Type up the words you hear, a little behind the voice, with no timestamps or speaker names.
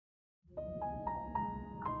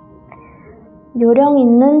요령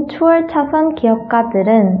있는 추월차선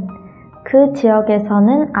기업가들은 그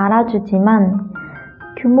지역에서는 알아주지만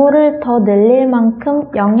규모를 더 늘릴 만큼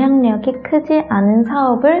영향력이 크지 않은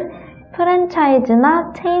사업을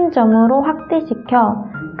프랜차이즈나 체인점으로 확대시켜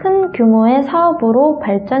큰 규모의 사업으로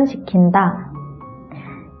발전시킨다.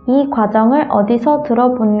 이 과정을 어디서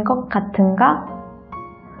들어본 것 같은가?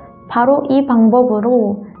 바로 이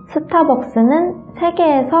방법으로 스타벅스는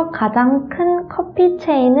세계에서 가장 큰 커피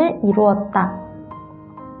체인을 이루었다.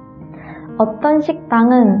 어떤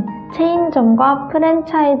식당은 체인점과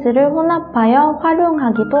프랜차이즈를 혼합하여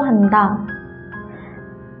활용하기도 한다.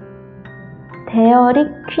 데어리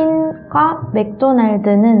퀸과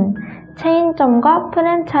맥도날드는 체인점과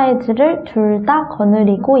프랜차이즈를 둘 다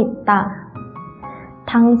거느리고 있다.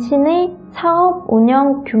 당신의 사업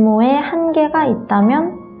운영 규모에 한계가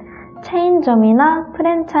있다면 체인점이나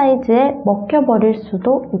프랜차이즈에 먹혀버릴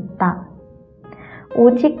수도 있다.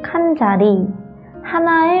 오직 한 자리,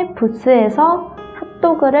 하나의 부스에서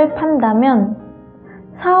핫도그를 판다면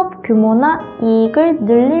사업 규모나 이익을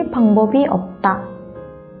늘릴 방법이 없다.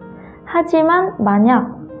 하지만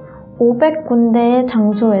만약 500군데의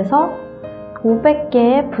장소에서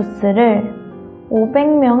 500개의 부스를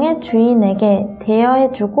 500명의 주인에게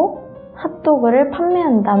대여해주고 핫도그를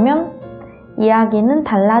판매한다면 이야기는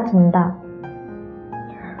달라진다.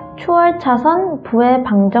 추월차선 부의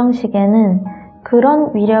방정식에는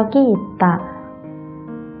그런 위력이 있다.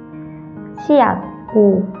 씨앗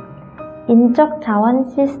 5. 인적 자원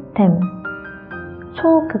시스템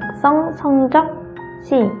소극성 성적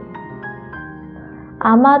C.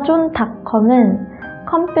 아마존닷컴은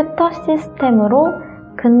컴퓨터 시스템으로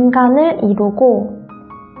근간을 이루고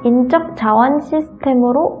인적 자원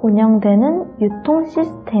시스템으로 운영되는 유통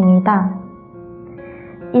시스템이다.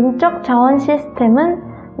 인적 자원 시스템은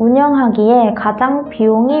운영하기에 가장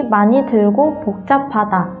비용이 많이 들고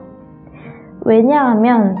복잡하다.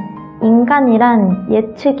 왜냐하면 인간이란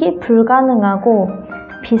예측이 불가능하고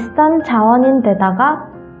비싼 자원인데다가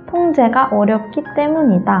통제가 어렵기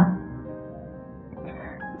때문이다.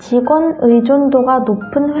 직원 의존도가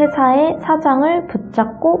높은 회사의 사장을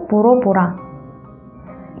붙잡고 물어보라.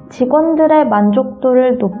 직원들의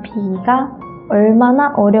만족도를 높이기가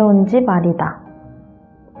얼마나 어려운지 말이다.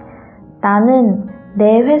 나는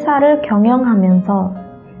내 회사를 경영하면서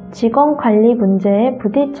직원 관리 문제에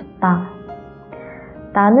부딪혔다.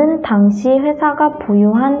 나는 당시 회사가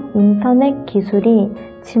보유한 인터넷 기술이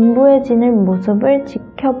진부해지는 모습을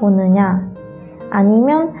지켜보느냐,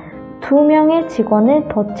 아니면 2명의 직원을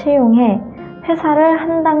더 채용해 회사를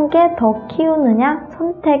한 단계 더 키우느냐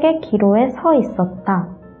선택의 기로에 서 있었다.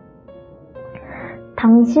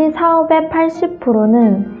 당시 사업의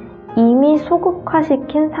 80%는 이미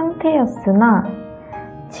소극화시킨 상태였으나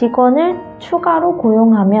직원을 추가로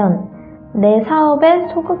고용하면 내 사업의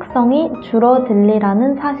소극성이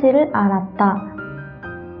줄어들리라는 사실을 알았다.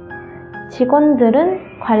 직원들은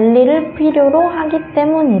관리를 필요로 하기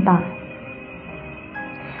때문이다.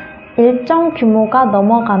 일정 규모가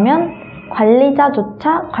넘어가면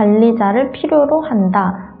관리자조차 관리자를 필요로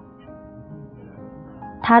한다.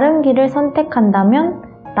 다른 길을 선택한다면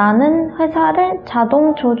나는 회사를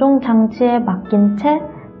자동 조종 장치에 맡긴 채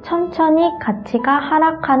천천히 가치가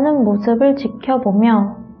하락하는 모습을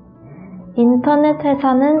지켜보며 인터넷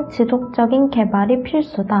회사는 지속적인 개발이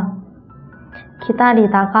필수다.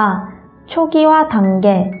 기다리다가 초기화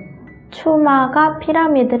단계, 추마가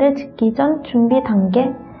피라미드를 짓기 전 준비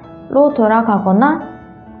단계로 돌아가거나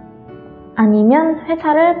아니면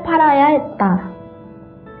회사를 팔아야 했다.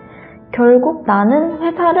 결국 나는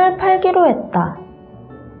회사를 팔기로 했다.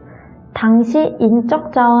 당시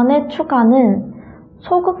인적 자원의 추가는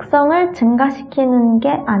소극성을 증가시키는 게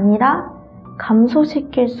아니라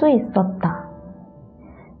감소시킬 수 있었다.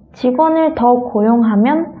 직원을 더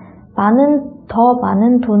고용하면 더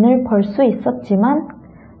많은 돈을 벌 수 있었지만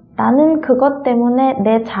나는 그것 때문에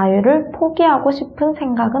내 자유를 포기하고 싶은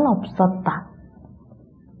생각은 없었다.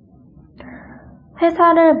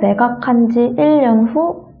 회사를 매각한 지 1년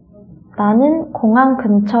후 나는 공항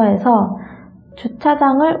근처에서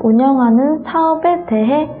주차장을 운영하는 사업에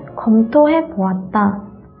대해 검토해 보았다.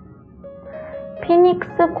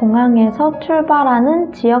 피닉스 공항에서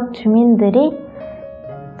출발하는 지역 주민들이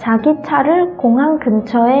자기 차를 공항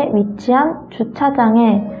근처에 위치한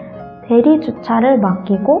주차장에 대리 주차를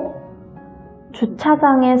맡기고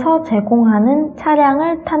주차장에서 제공하는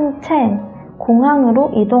차량을 탄 채 공항으로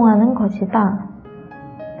이동하는 것이다.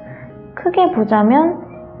 크게 보자면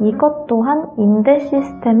이것 또한 임대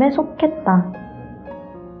시스템에 속했다.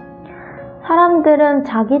 사람들은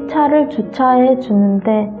자기 차를 주차해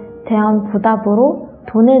주는데 대한 부담으로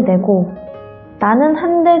돈을 내고 나는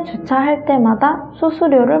한 대 주차할 때마다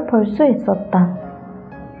수수료를 벌 수 있었다.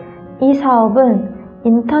 이 사업은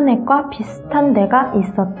인터넷과 비슷한 데가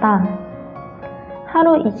있었다.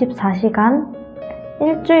 하루 24시간,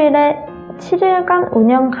 일주일에 7일간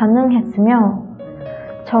운영 가능했으며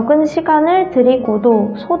적은 시간을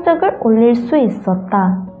들이고도 소득을 올릴 수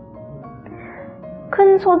있었다.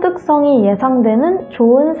 큰 소득성이 예상되는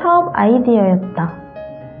좋은 사업 아이디어였다.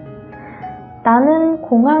 나는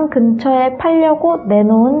공항 근처에 팔려고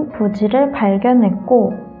내놓은 부지를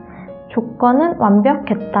발견했고 조건은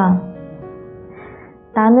완벽했다.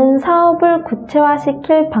 나는 사업을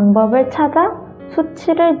구체화시킬 방법을 찾아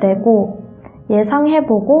수치를 내고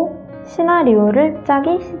예상해보고 시나리오를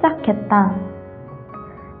짜기 시작했다.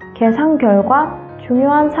 계산 결과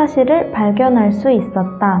중요한 사실을 발견할 수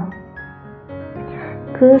있었다.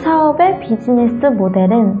 그 사업의 비즈니스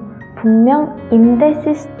모델은 분명 임대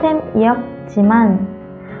시스템이었지만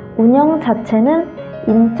운영 자체는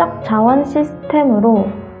인적 자원 시스템으로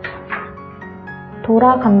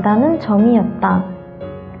돌아간다는 점이었다.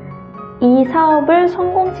 이 사업을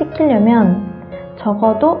성공시키려면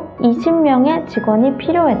적어도 20명의 직원이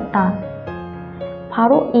필요했다.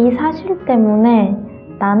 바로 이 사실 때문에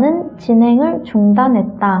나는 진행을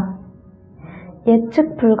중단했다.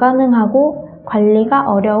 예측 불가능하고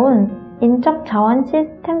관리가 어려운 인적 자원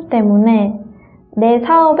시스템 때문에 내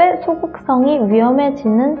사업의 소극성이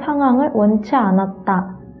위험해지는 상황을 원치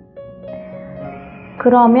않았다.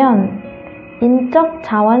 그러면 인적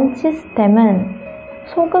자원 시스템은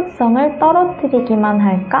소극성을 떨어뜨리기만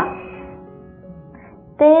할까?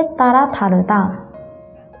 때에 따라 다르다.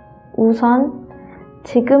 우선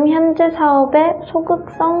지금 현재 사업의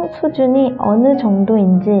소극성 수준이 어느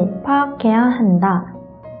정도인지 파악해야 한다.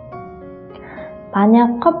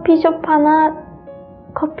 만약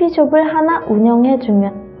커피숍을 하나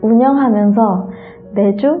운영하면서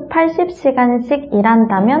매주 80시간씩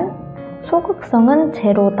일한다면 소극성은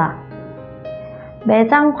제로다.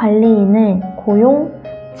 매장 관리인을 고용,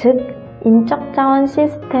 즉 인적자원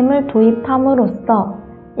시스템을 도입함으로써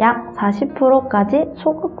약 40%까지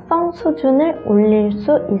소극성 수준을 올릴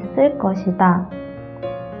수 있을 것이다.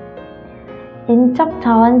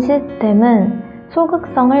 인적자원 시스템은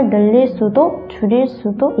소극성을 늘릴 수도 줄일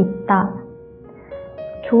수도 있다.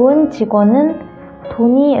 좋은 직원은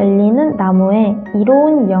돈이 열리는 나무에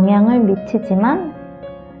이로운 영향을 미치지만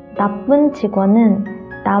나쁜 직원은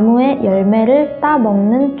나무의 열매를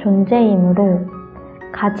따먹는 존재이므로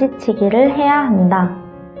가지치기를 해야 한다.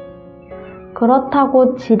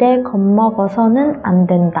 그렇다고 지레 겁먹어서는 안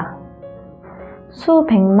된다.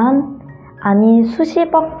 수백만, 아니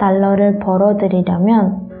수십억 달러를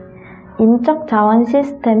벌어들이려면 인적 자원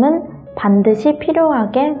시스템은 반드시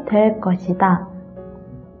필요하게 될 것이다.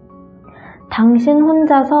 당신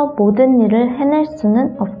혼자서 모든 일을 해낼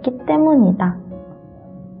수는 없기 때문이다.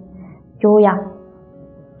 요약,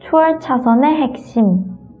 추월차선의 핵심,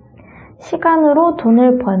 시간으로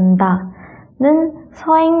돈을 번다는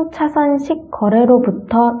서행차선식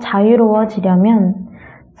거래로부터 자유로워지려면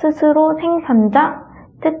스스로 생산자,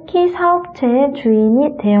 특히 사업체의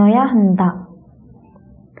주인이 되어야 한다.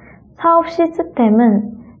 사업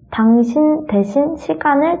시스템은 당신 대신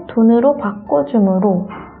시간을 돈으로 바꿔주므로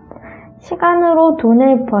시간으로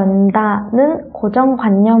돈을 번다는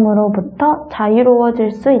고정관념으로부터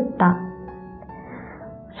자유로워질 수 있다.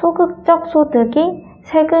 소극적 소득이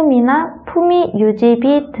세금이나 품위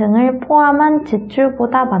유지비 등을 포함한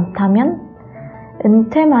지출보다 많다면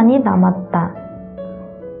은퇴만이 남았다.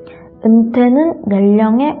 은퇴는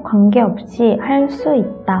연령에 관계없이 할 수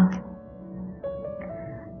있다.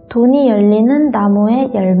 돈이 열리는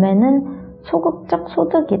나무의 열매는 소극적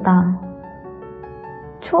소득이다.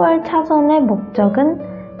 추월차선의 목적은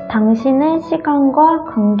당신의 시간과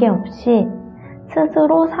관계없이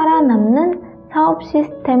스스로 살아남는 사업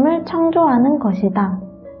시스템을 창조하는 것이다.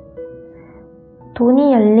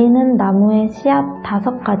 돈이 열리는 나무의 씨앗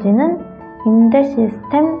 5가지는 임대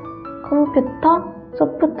시스템, 컴퓨터,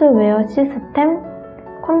 소프트웨어 시스템,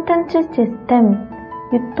 콘텐츠 시스템,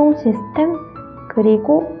 유통 시스템,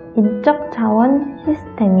 그리고 인적 자원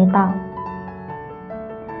시스템이다.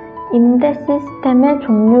 임대 시스템의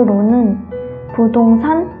종류로는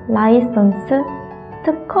부동산, 라이선스,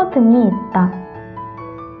 특허 등이 있다.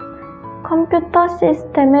 컴퓨터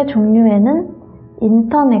시스템의 종류에는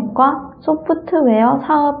인터넷과 소프트웨어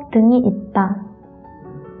사업 등이 있다.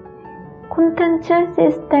 콘텐츠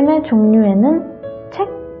시스템의 종류에는 책,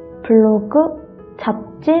 블로그,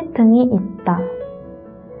 잡지 등이 있다.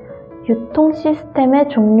 유통 시스템의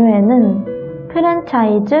종류에는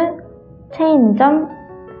프랜차이즈, 체인점,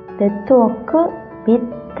 네트워크 및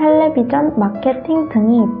텔레비전 마케팅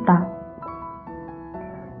등이 있다.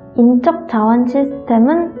 인적 자원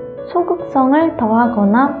시스템은 소극성을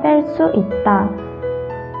더하거나 뺄 수 있다.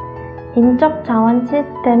 인적 자원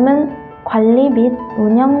시스템은 관리 및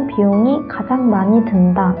운영 비용이 가장 많이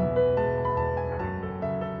든다.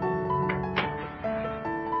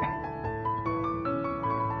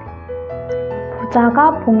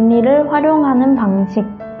 부자가 복리를 활용하는 방식.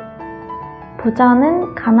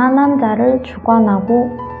 부자는 가난한 자를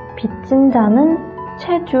주관하고 빚진 자는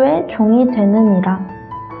채주의 종이 되느니라.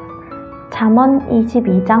 잠언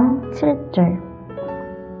 22장 7절.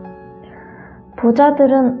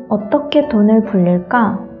 부자들은 어떻게 돈을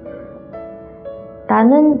불릴까?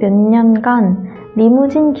 나는 몇 년간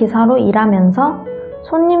리무진 기사로 일하면서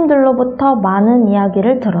손님들로부터 많은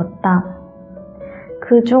이야기를 들었다.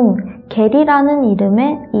 그중 게리라는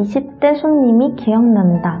이름의 20대 손님이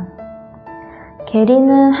기억난다.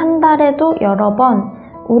 게리는 한 달에도 여러 번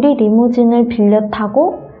우리 리무진을 빌려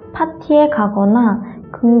타고 파티에 가거나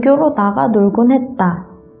근교로 나가 놀곤 했다.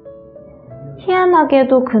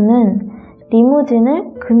 희한하게도 그는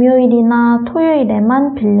리무진을 금요일이나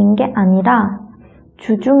토요일에만 빌린 게 아니라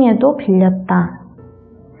주중에도 빌렸다.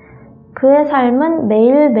 그의 삶은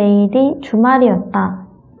매일매일이 주말이었다.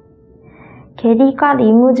 게리가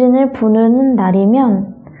리무진을 부르는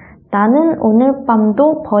날이면 나는 오늘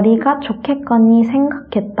밤도 벌이가 좋겠거니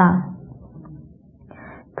생각했다.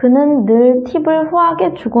 그는 늘 팁을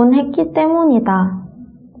후하게 주곤 했기 때문이다.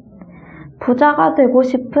 부자가 되고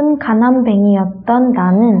싶은 가난뱅이였던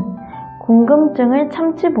나는 궁금증을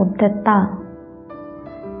참지 못했다.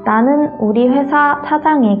 나는 우리 회사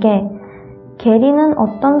사장에게 게리는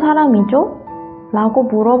어떤 사람이죠? 라고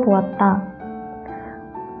물어보았다.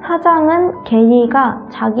 사장은 게리가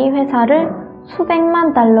자기 회사를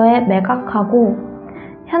수백만 달러에 매각하고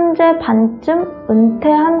현재 반쯤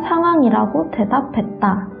은퇴한 상황이라고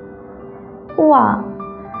대답했다. 우와,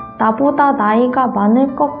 나보다 나이가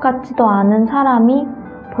많을 것 같지도 않은 사람이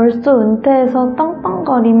벌써 은퇴해서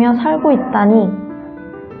떵떵거리며 살고 있다니.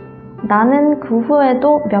 나는 그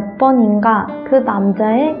후에도 몇 번인가 그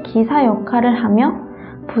남자의 기사 역할을 하며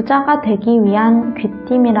부자가 되기 위한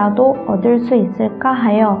귀띔이라도 얻을 수 있을까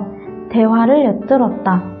하여 대화를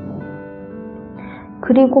엿들었다.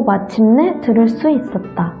 그리고 마침내 들을 수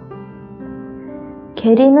있었다.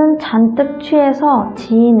 게리는 잔뜩 취해서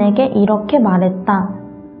지인에게 이렇게 말했다.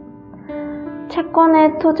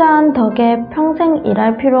 채권에 투자한 덕에 평생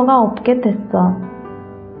일할 필요가 없게 됐어.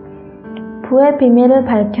 부의 비밀을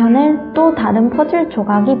밝혀낼 또 다른 퍼즐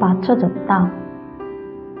조각이 맞춰졌다.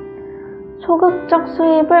 소극적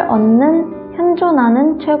수입을 얻는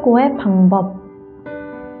현존하는 최고의 방법.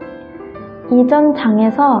 이전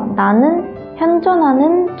장에서 나는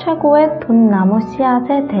현존하는 최고의 돈나무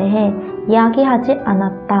씨앗에 대해 이야기하지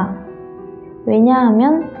않았다.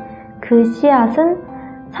 왜냐하면 그 씨앗은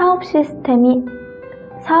사업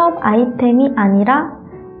아이템이 아니라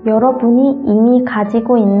여러분이 이미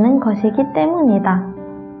가지고 있는 것이기 때문이다.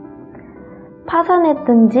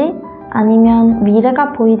 파산했든지 아니면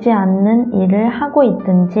미래가 보이지 않는 일을 하고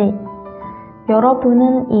있든지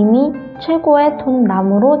여러분은 이미 최고의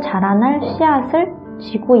돈나무로 자라날 씨앗을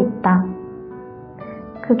쥐고 있다.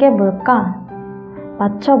 그게 뭘까?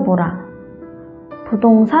 맞춰보라.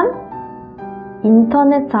 부동산?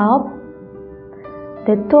 인터넷 사업?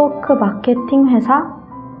 네트워크 마케팅 회사?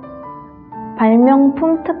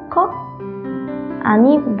 발명품 특허?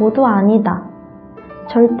 아니, 모두 아니다.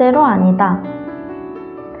 절대로 아니다.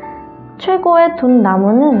 최고의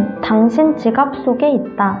돈나무는 당신 지갑 속에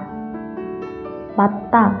있다.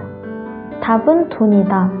 맞다. 답은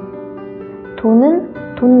돈이다.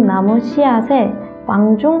 돈은 돈나무 씨앗의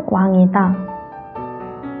왕 중 왕이다.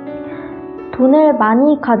 돈을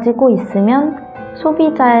많이 가지고 있으면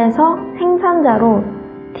소비자에서 생산자로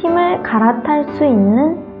팀을 갈아탈 수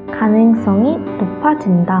있는 가능성이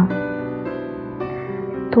높아진다.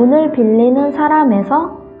 돈을 빌리는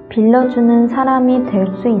사람에서 빌려주는 사람이 될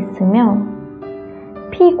수 있으며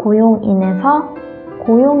피고용인에서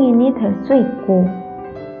고용인이 될 수 있고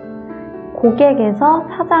고객에서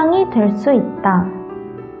사장이 될 수 있다.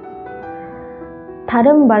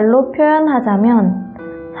 다른 말로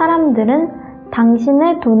표현하자면 사람들은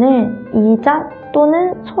당신의 돈을 이자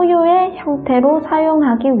또는 소유의 형태로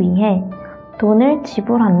사용하기 위해 돈을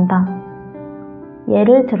지불한다.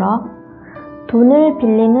 예를 들어 돈을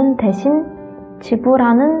빌리는 대신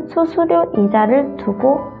지불하는 수수료 이자를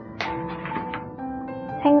두고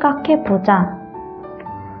생각해보자.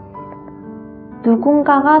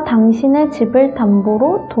 누군가가 당신의 집을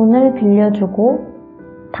담보로 돈을 빌려주고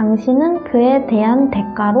당신은 그에 대한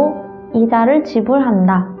대가로 이자를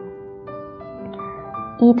지불한다.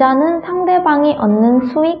 이자는 상대방이 얻는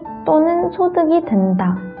수익 또는 소득이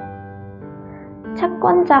된다.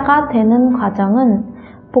 채권자가 되는 과정은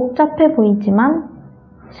복잡해 보이지만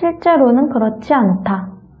실제로는 그렇지 않다.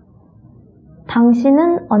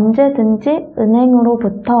 당신은 언제든지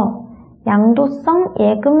은행으로부터 양도성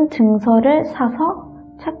예금 증서를 사서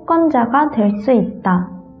채권자가 될 수 있다.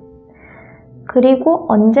 그리고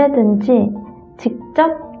언제든지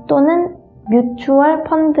직접 또는 뮤추얼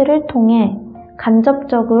펀드를 통해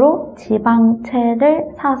간접적으로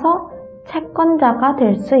지방채를 사서 채권자가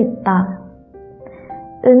될 수 있다.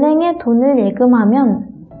 은행에 돈을 예금하면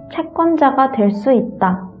채권자가 될 수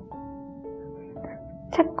있다.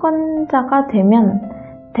 채권자가 되면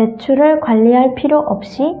대출을 관리할 필요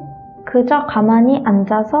없이 그저 가만히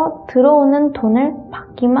앉아서 들어오는 돈을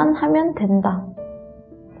받기만 하면 된다.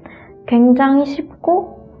 굉장히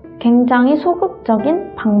쉽고 굉장히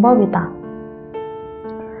소극적인 방법이다.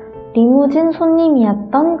 리무진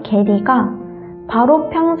손님이었던 게리가 바로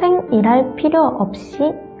평생 일할 필요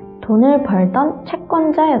없이 돈을 벌던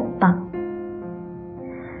채권자였다.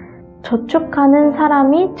 저축하는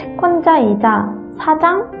사람이 채권자이자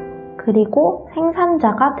사장 그리고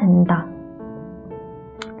생산자가 된다.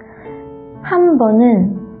 한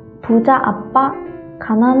번은 부자 아빠,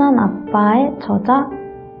 가난한 아빠의 저자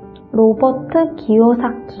로버트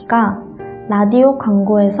기요사키가 라디오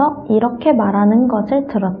광고에서 이렇게 말하는 것을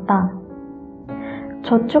들었다.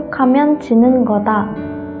 저축하면 지는 거다.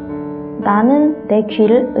 나는 내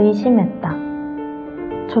귀를 의심했다.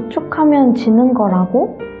 저축하면 지는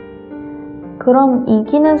거라고? 그럼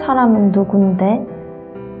이기는 사람은 누군데?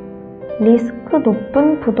 리스크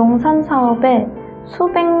높은 부동산 사업에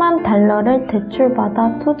수백만 달러를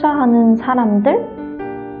대출받아 투자하는 사람들?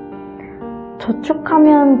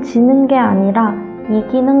 저축하면 지는 게 아니라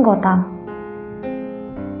이기는 거다.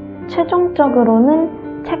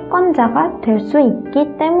 최종적으로는 채권자가 될 수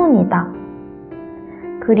있기 때문이다.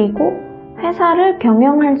 그리고 회사를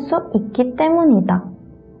경영할 수 있기 때문이다.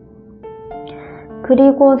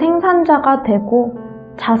 그리고 생산자가 되고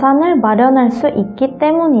자산을 마련할 수 있기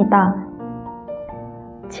때문이다.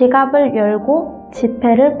 지갑을 열고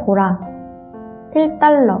지폐를 보라.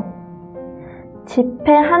 1달러.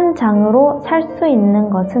 지폐 한 장으로 살 수 있는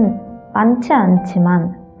것은 많지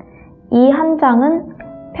않지만 이 한 장은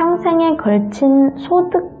평생에 걸친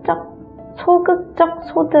소극적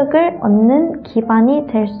소득을 얻는 기반이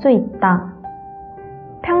될 수 있다.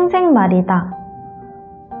 평생 말이다.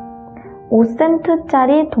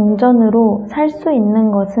 5센트짜리 동전으로 살 수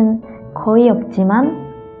있는 것은 거의 없지만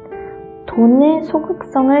돈의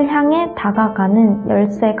소극성을 향해 다가가는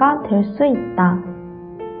열쇠가 될 수 있다.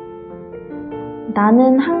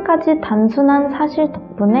 나는 한 가지 단순한 사실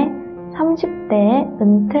덕분에 30대에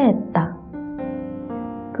은퇴했다.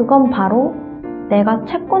 그건 바로 내가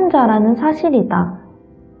채권자라는 사실이다.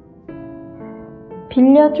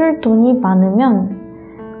 빌려줄 돈이 많으면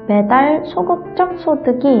매달 소극적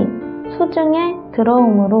소득이 수중에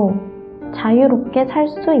들어오므로 자유롭게 살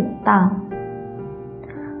수 있다.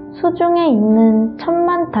 수중에 있는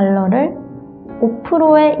 1000만 달러를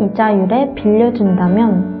 5%의 이자율에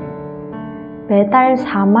빌려준다면 매달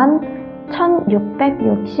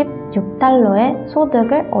 41,666달러의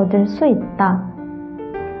소득을 얻을 수 있다.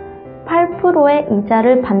 8%의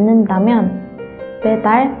이자를 받는다면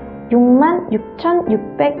매달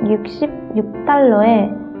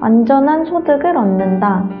 66,666달러의 완전한 소득을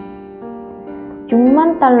얻는다.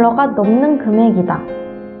 6만 달러가 넘는 금액이다.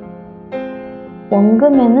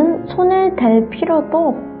 원금에는 손을 댈 필요도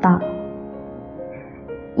없다.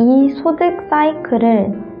 이 소득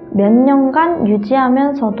사이클을 몇 년간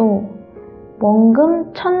유지하면서도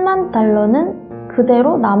원금 1000만 달러는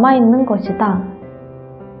그대로 남아있는 것이다.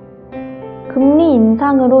 금리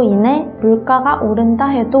인상으로 인해 물가가 오른다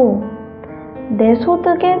해도 내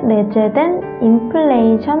소득에 내재된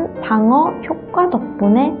인플레이션 방어 효과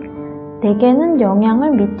덕분에 내게는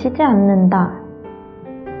영향을 미치지 않는다.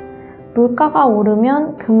 물가가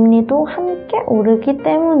오르면 금리도 함께 오르기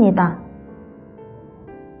때문이다.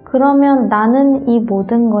 그러면 나는 이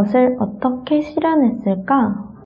모든 것을 어떻게 실현했을까?